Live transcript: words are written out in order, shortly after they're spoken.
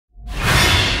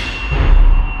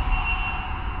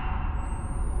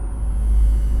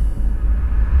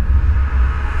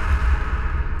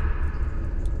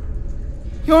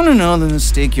You wanna know the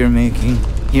mistake you're making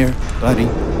here, buddy?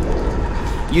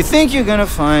 You think you're gonna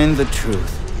find the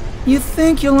truth. You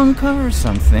think you'll uncover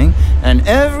something, and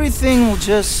everything will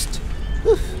just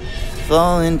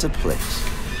fall into place.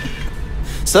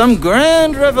 Some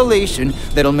grand revelation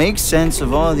that'll make sense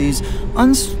of all these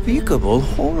unspeakable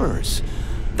horrors.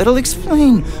 That'll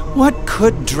explain what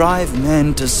could drive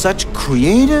men to such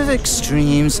creative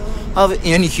extremes of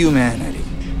inhumanity.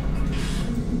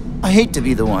 I hate to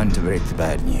be the one to break the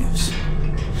bad news.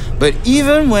 But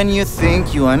even when you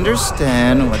think you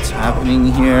understand what's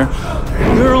happening here,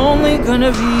 you're only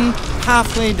gonna be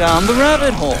halfway down the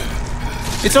rabbit hole.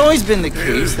 It's always been the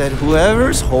case that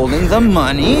whoever's holding the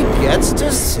money gets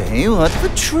to say what the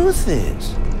truth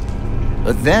is.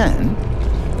 But then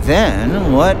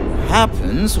what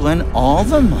happens when all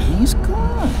the money's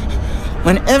gone?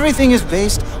 When everything is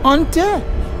based on debt,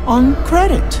 on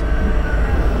credit?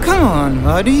 Come on,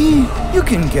 buddy. You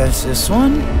can guess this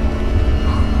one.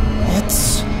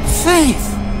 It's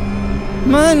faith.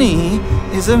 Money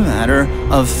is a matter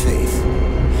of faith.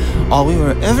 All we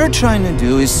were ever trying to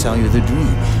do is sell you the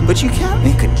dream. But you can't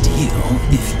make a deal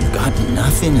if you got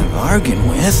nothing to bargain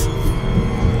with.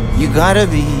 You gotta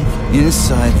be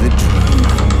inside the dream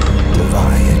to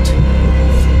buy it.